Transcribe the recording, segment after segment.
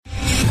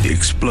The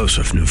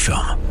explosive new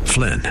film,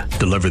 Flynn,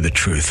 Deliver the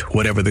Truth,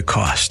 Whatever the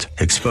Cost,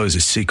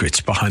 exposes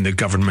secrets behind the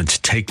government's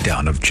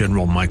takedown of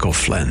General Michael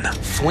Flynn.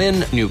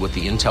 Flynn knew what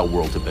the intel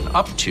world had been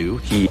up to.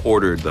 He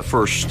ordered the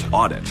first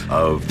audit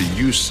of the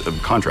use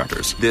of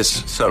contractors.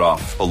 This set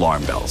off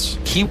alarm bells.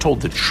 He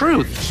told the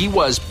truth. He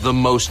was the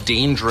most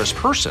dangerous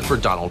person for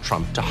Donald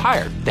Trump to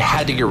hire. They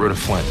had to get rid of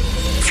Flynn.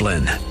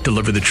 Flynn,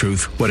 Deliver the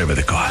Truth, Whatever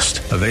the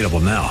Cost. Available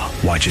now.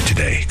 Watch it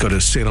today. Go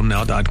to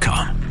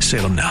salemnow.com.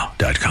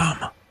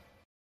 salemnow.com.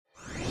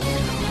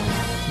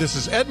 This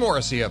is Ed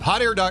Morrissey of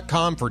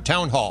HotAir.com for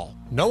Town Hall.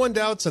 No one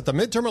doubts that the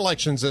midterm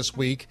elections this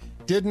week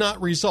did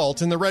not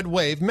result in the red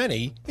wave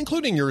many,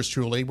 including yours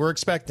truly, were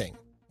expecting.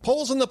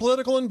 Polls in the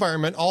political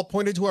environment all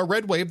pointed to a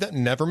red wave that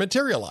never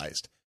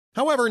materialized.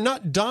 However,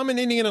 not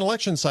dominating an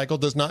election cycle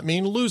does not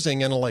mean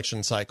losing an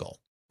election cycle.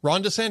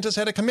 Ron DeSantis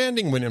had a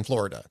commanding win in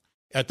Florida.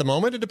 At the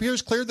moment, it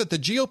appears clear that the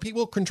GOP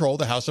will control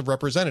the House of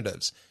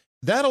Representatives.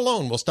 That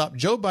alone will stop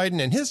Joe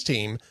Biden and his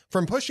team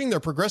from pushing their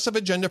progressive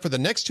agenda for the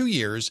next 2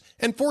 years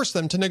and force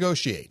them to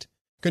negotiate.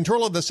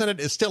 Control of the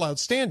Senate is still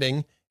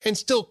outstanding and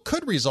still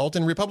could result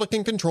in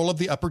Republican control of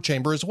the upper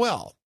chamber as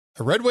well.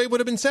 A red wave would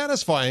have been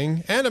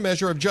satisfying and a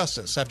measure of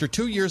justice after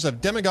 2 years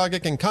of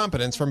demagogic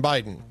incompetence from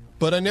Biden.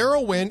 But a narrow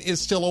win is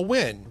still a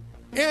win,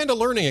 and a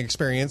learning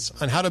experience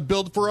on how to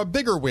build for a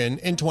bigger win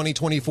in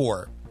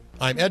 2024.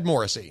 I'm Ed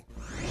Morrissey.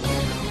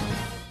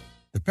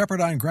 The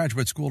Pepperdine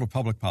Graduate School of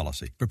Public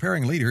Policy,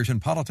 preparing leaders in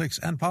politics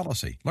and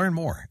policy. Learn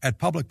more at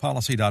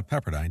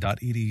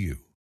publicpolicy.pepperdine.edu.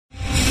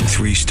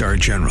 3-star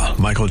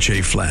General Michael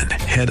J. Flynn,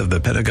 head of the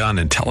Pentagon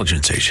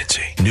Intelligence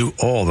Agency, knew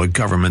all the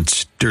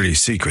government's dirty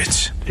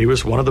secrets. He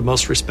was one of the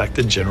most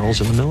respected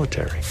generals in the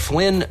military.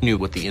 Flynn knew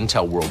what the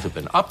intel world had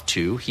been up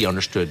to. He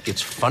understood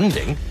its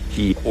funding.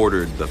 He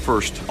ordered the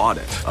first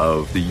audit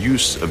of the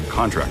use of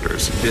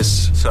contractors.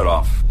 This set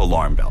off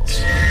alarm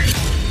bells.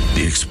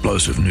 The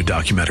explosive new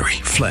documentary,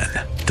 Flynn,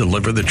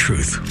 Deliver the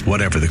Truth,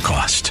 Whatever the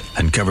Cost,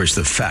 uncovers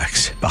the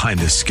facts behind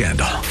this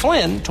scandal.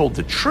 Flynn told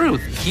the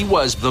truth. He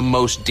was the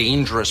most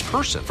dangerous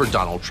person for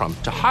Donald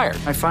Trump to hire.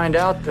 I find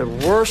out the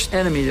worst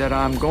enemy that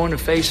I'm going to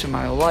face in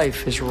my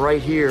life is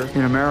right here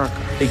in America.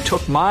 They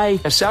took my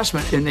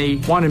assessment and they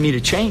wanted me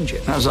to change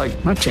it. And I was like,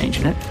 I'm not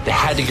changing it. They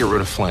had to get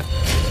rid of Flynn.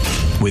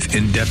 With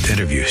in-depth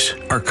interviews,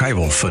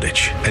 archival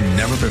footage, and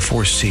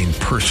never-before-seen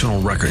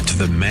personal records of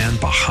the man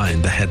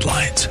behind the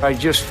headlines. I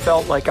just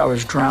felt like I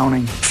was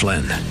drowning.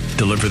 Flynn,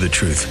 Deliver the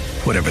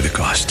Truth, Whatever the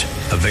Cost.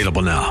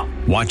 Available now.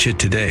 Watch it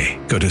today.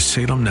 Go to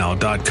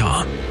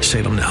salemnow.com.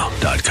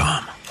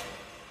 salemnow.com.